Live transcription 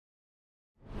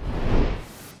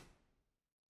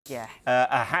Yeah.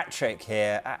 A hat-trick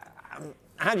here.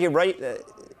 How do you rate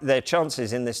their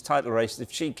chances in this title race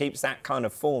if she keeps that kind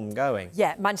of form going?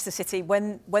 Yeah, Manchester City,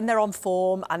 when they're on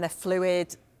form and they're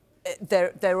fluid,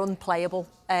 they're unplayable.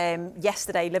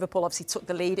 Yesterday, Liverpool obviously took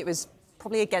the lead. It was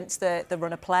probably against the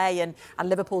run of play, and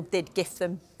Liverpool did gift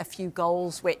them a few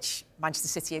goals, which Manchester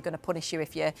City are going to punish you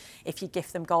if you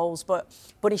gift them goals. But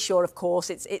Bunny Shaw, of course,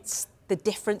 it's the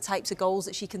different types of goals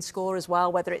that she can score as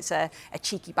well, whether it's a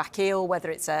cheeky back heel, whether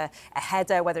it's a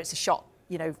header, whether it's a shot,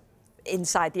 you know,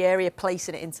 inside the area,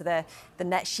 placing it into the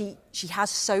net. She has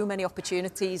so many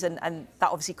opportunities, and that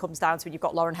obviously comes down to when you've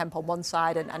got Lauren Hemp on one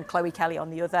side and Chloe Kelly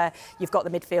on the other. You've got the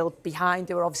midfield behind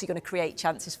who are obviously going to create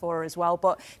chances for her as well.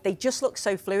 But they just look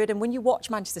so fluid, and when you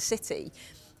watch Manchester City,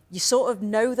 you sort of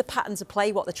know the patterns of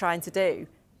play, what they're trying to do,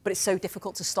 but it's so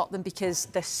difficult to stop them because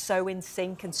they're so in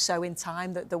sync and so in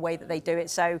time, the way that they do it.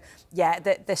 So, yeah,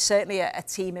 they're certainly a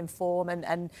team in form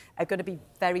and are going to be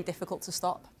very difficult to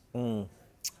stop.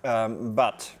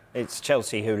 But it's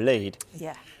Chelsea who lead.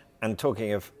 Yeah. And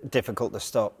talking of difficult to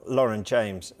stop, Lauren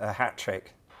James, a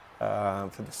hat-trick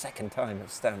for the second time at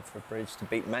Stamford Bridge to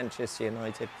beat Manchester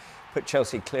United, put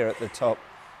Chelsea clear at the top.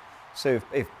 So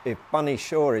if Bunny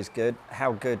Shaw is good,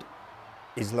 how good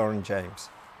is Lauren James?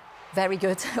 Very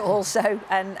good also,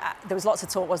 and there was lots of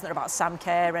talk, wasn't there, about Sam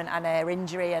Kerr and her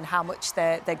injury and how much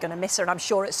they're going to miss her, and I'm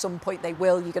sure at some point they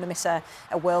will. You're going to miss a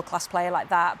world-class player like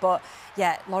that. But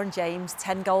yeah, Lauren James,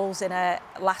 10 goals in her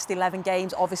last 11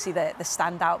 games, obviously the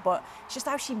standout, but it's just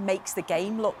how she makes the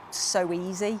game look so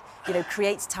easy, you know,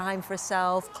 creates time for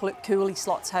herself, coolly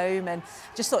slots home, and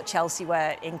just thought Chelsea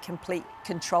were in complete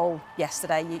control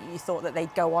yesterday. You thought that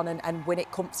they'd go on and win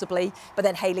it comfortably, but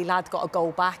then Hayley Ladd got a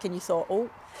goal back and you thought, oh,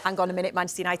 hang on a minute,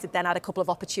 Manchester United then had a couple of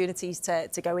opportunities to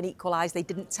go and equalise. They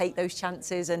didn't take those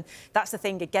chances, and that's the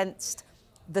thing against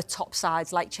the top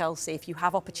sides like Chelsea. If you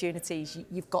have opportunities,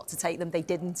 you've got to take them. They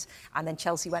didn't, and then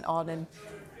Chelsea went on and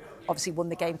obviously won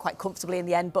the game quite comfortably in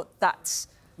the end. But that's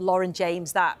Lauren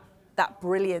James, that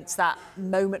brilliance, that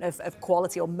moment of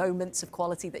quality or moments of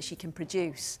quality that she can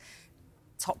produce.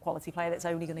 Top quality player that's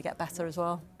only going to get better as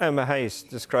well. Emma Hayes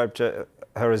described her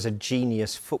as a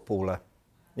genius footballer.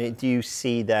 Do you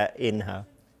see that in her?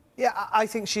 Yeah, I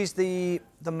think she's the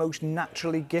most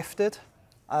naturally gifted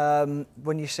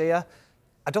when you see her.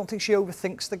 I don't think she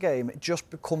overthinks the game. It just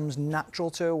becomes natural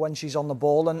to her when she's on the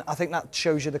ball, and I think that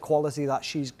shows you the quality that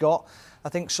she's got. I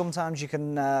think sometimes you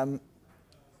can,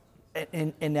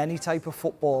 in any type of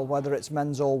football, whether it's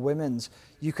men's or women's,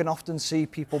 you can often see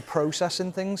people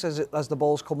processing things as the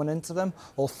ball's coming into them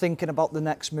or thinking about the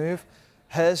next move.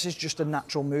 Hers is just a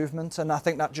natural movement, and I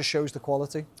think that just shows the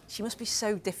quality. She must be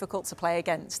so difficult to play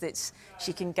against.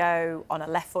 She can go on a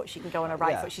left foot, she can go on a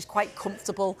right foot. She's quite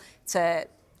comfortable to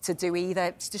do either.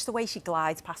 It's just the way she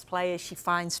glides past players. She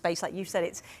finds space, like you said.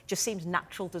 It just seems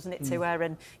natural, doesn't it, to her?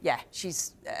 And yeah,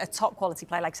 she's a top quality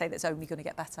player, like I say, that's only going to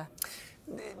get better.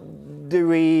 Do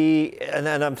we, and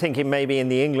I'm thinking maybe in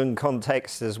the England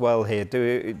context as well here,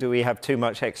 do we have too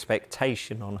much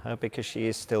expectation on her because she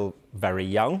is still very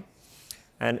young?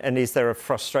 And is there a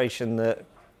frustration that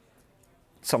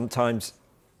sometimes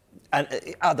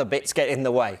other bits get in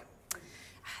the way?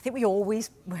 I think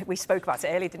we spoke about it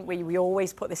earlier, didn't we? We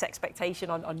always put this expectation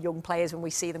on young players when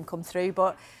we see them come through,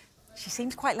 but she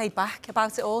seems quite laid back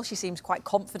about it all. She seems quite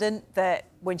confident that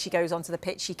when she goes onto the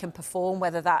pitch, she can perform,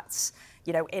 whether that's,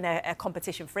 you know, in a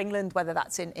competition for England, whether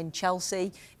that's in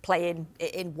Chelsea, playing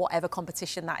in whatever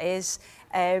competition that is.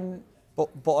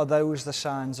 But are those the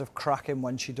signs of cracking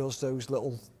when she does those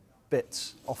little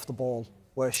bits off the ball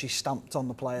where she's stamped on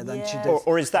the player? Then she did.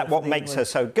 Or is that what makes her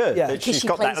so good? Yeah, that she's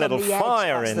got that little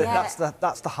fire in her.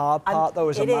 That's the hard part, though,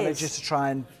 as a manager, to try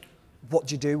and what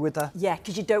do you do with her? Yeah,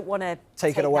 because you don't want to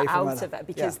take it away that from out her. of her,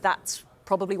 because that's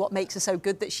probably what makes her so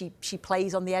good, that she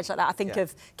plays on the edge like that. I think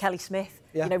of Kelly Smith,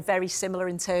 you know, very similar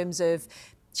in terms of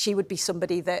she would be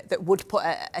somebody that would put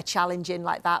a challenge in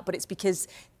like that, but it's because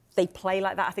they play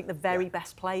like that. I think the very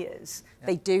best players,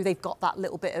 they've got that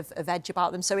little bit of edge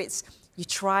about them. So it's, you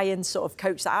try and sort of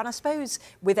coach that. And I suppose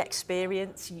with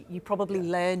experience, you probably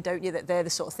learn, don't you, that they're the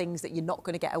sort of things that you're not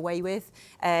going to get away with.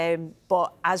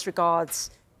 But as regards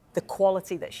the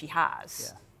quality that she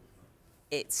has,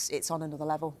 it's on another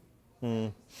level.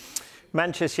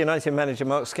 Manchester United manager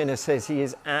Mark Skinner says he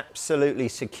is absolutely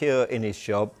secure in his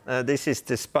job. This is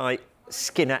despite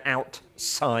Skinner out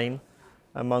sign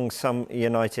among some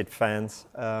United fans.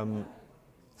 Have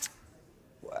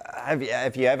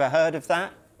you ever heard of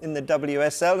that in the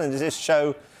WSL? And does this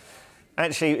show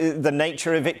actually the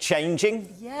nature of it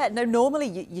changing? Yeah, no,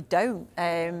 normally you don't.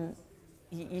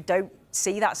 You don't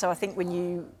see that. So I think when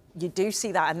you do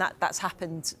see that, and that's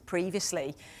happened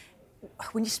previously,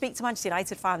 when you speak to Manchester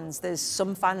United fans, there's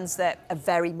some fans that are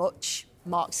very much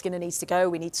Mark Skinner needs to go,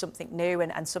 we need something new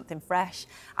and something fresh.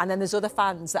 And then there's other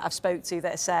fans that I've spoke to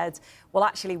that have said, well,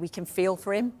 actually, we can feel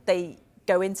for him. They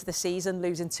go into the season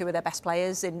losing two of their best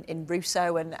players in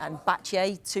Russo and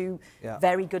Bache, two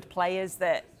very good players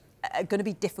that are going to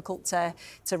be difficult to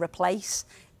replace.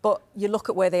 But you look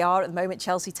at where they are at the moment,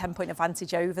 Chelsea 10-point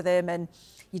advantage over them, and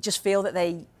you just feel that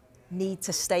they need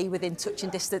to stay within touching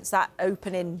distance. That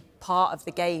opening part of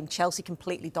the game, Chelsea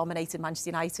completely dominated Manchester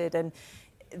United, and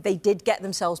they did get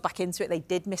themselves back into it. They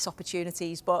did miss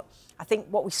opportunities, but I think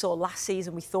what we saw last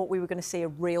season, we thought we were going to see a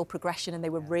real progression and they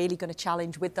were really going to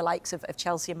challenge with the likes of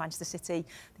Chelsea and Manchester City.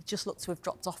 They just looked to have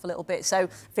dropped off a little bit. So I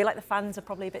feel like the fans are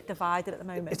probably a bit divided at the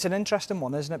moment. It's an interesting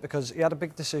one, isn't it? Because he had a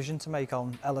big decision to make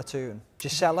on Ella Toon.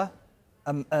 Just sell her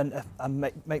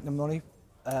and make the money.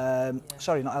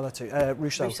 Sorry, not Ella Toon,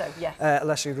 Russo. Russo, yeah.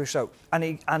 Alessio Russo.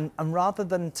 And rather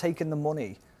than taking the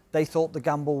money, they thought the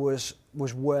gamble was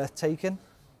worth taking.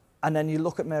 And then you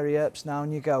look at Mary Earps now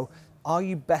and you go, are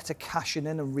you better cashing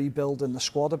in and rebuilding the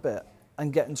squad a bit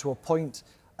and getting to a point?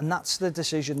 And that's the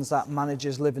decisions that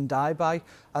managers live and die by.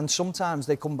 And sometimes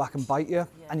they come back and bite you.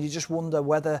 And you just wonder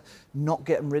whether not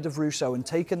getting rid of Russo and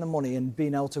taking the money and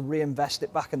being able to reinvest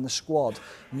it back in the squad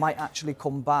might actually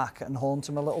come back and haunt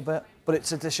him a little bit. But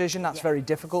it's a decision that's very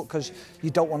difficult because you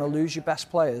don't want to lose your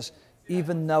best players,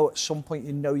 even though at some point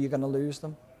you know you're going to lose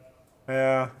them.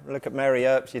 Yeah, look at Mary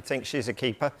Earps, you'd think she's a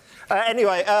keeper.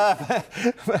 Anyway,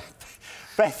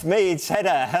 Beth Mead's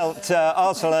header helped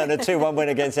Arsenal earn a 2-1 win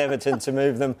against Everton to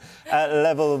move them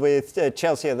level with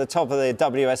Chelsea at the top of the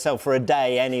WSL for a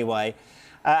day anyway.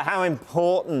 How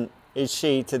important is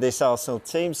she to this Arsenal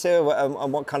team, Sue,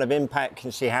 and what kind of impact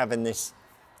can she have in this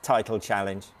title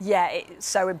challenge? Yeah, it's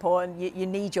so important. You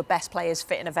need your best players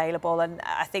fit and available, and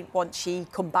I think once she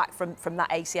come back from that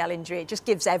ACL injury, it just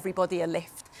gives everybody a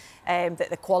lift.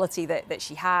 The quality that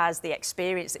she has, the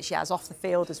experience that she has off the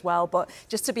field as well, but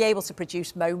just to be able to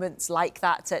produce moments like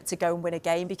that to go and win a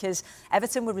game, because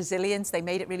Everton were resilient. They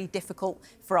made it really difficult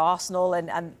for Arsenal,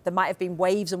 and there might have been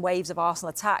waves and waves of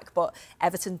Arsenal attack, but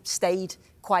Everton stayed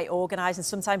quite organised, and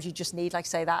sometimes you just need, like I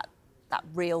say, that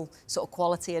real sort of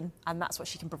quality, and that's what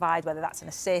she can provide, whether that's an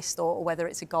assist or whether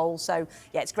it's a goal. So,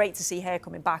 yeah, it's great to see her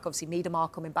coming back. Obviously,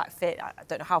 Miedemar coming back fit. I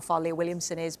don't know how far Leah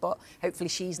Williamson is, but hopefully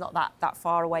she's not that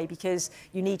far away, because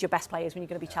you need your best players when you're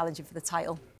going to be challenging for the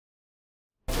title.